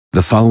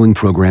The following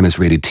program is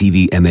rated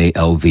TV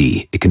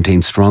MALV. It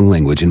contains strong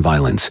language and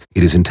violence.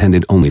 It is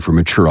intended only for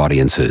mature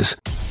audiences.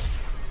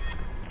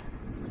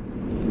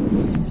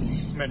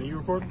 Man, are you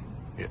recording?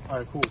 Yeah. All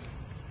right, cool.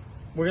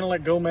 We're going to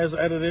let Gomez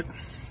edit it.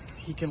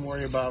 He can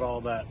worry about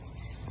all that.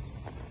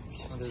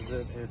 What is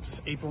it?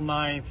 It's April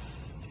 9th,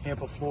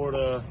 Tampa,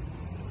 Florida,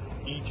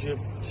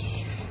 Egypt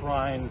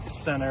Shrine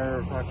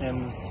Center,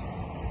 fucking...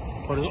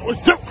 What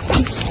is it?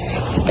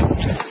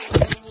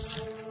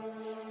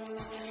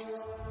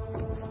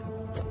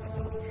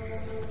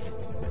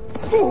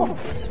 Oh.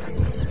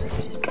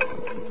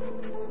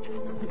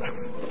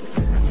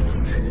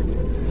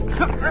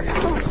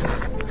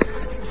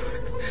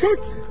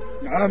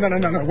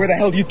 No. Where the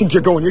hell do you think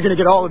you're going? You're gonna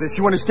get all of this.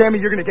 You understand me?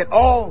 You're gonna get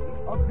all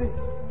of this.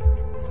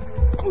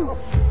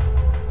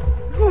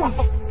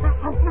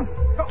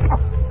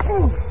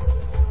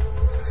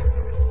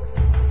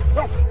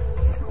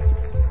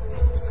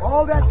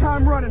 All that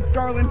time running,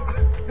 Starling.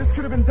 This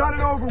could have been done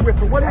and over with,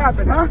 but what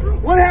happened, huh?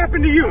 What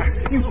happened to you?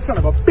 You son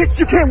of a bitch,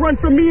 you can't run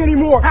from me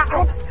anymore.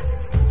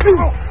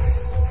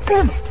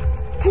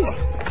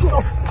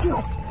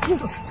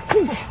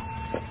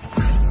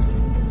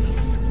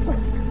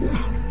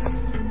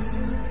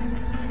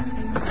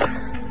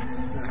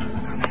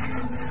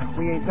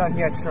 We ain't done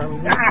yet,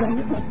 Starling.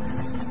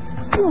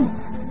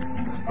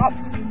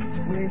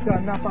 We ain't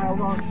done, not by a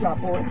long shot,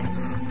 boy.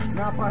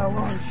 Not by a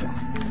long shot.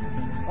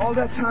 All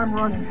that time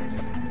running,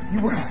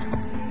 you were...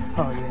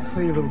 Oh yeah,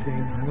 play your little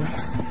games, boy.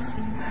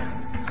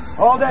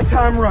 All that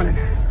time running,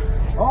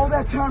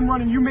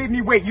 you made me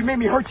wait. You made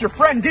me hurt your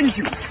friend, didn't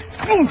you?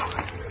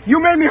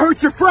 You made me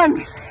hurt your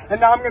friend, and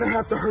now I'm gonna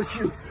have to hurt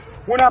you.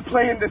 We're not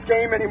playing this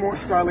game anymore,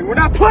 Starling. We're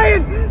not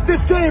playing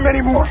this game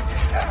anymore.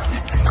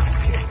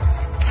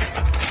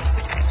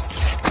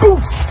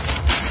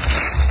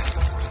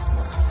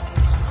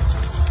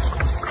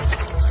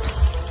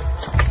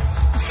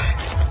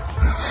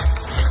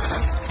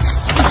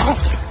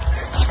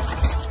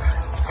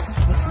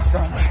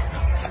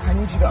 I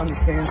need you to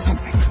understand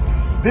something.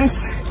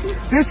 This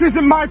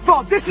isn't my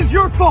fault. This is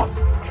your fault.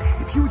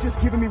 If you had just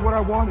given me what I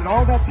wanted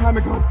all that time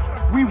ago,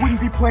 we wouldn't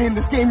be playing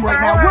this game right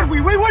now, would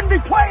we? We wouldn't be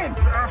playing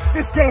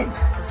this game.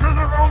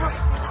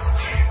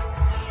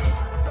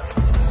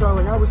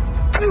 Starling, I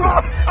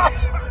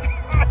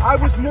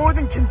was more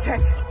than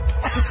content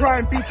to try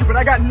and beat you, but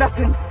I got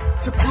nothing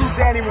to prove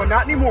to anyone.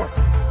 Not anymore.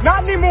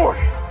 Not anymore.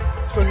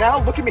 So now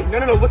look at me. No,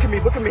 look at me.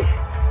 Look at me.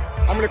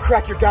 I'm gonna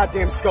crack your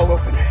goddamn skull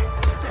open.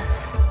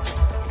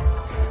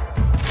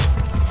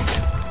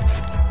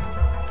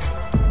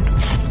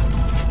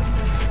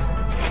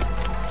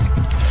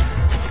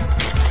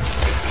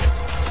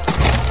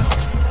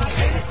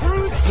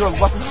 Cruz, you're a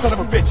lucky son of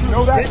a bitch, you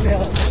know that?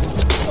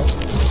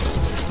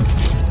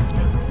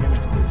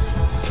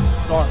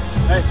 Starling,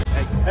 hey,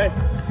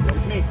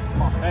 it's me.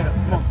 Come on, hey,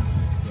 come on.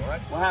 You all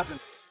right? What happened?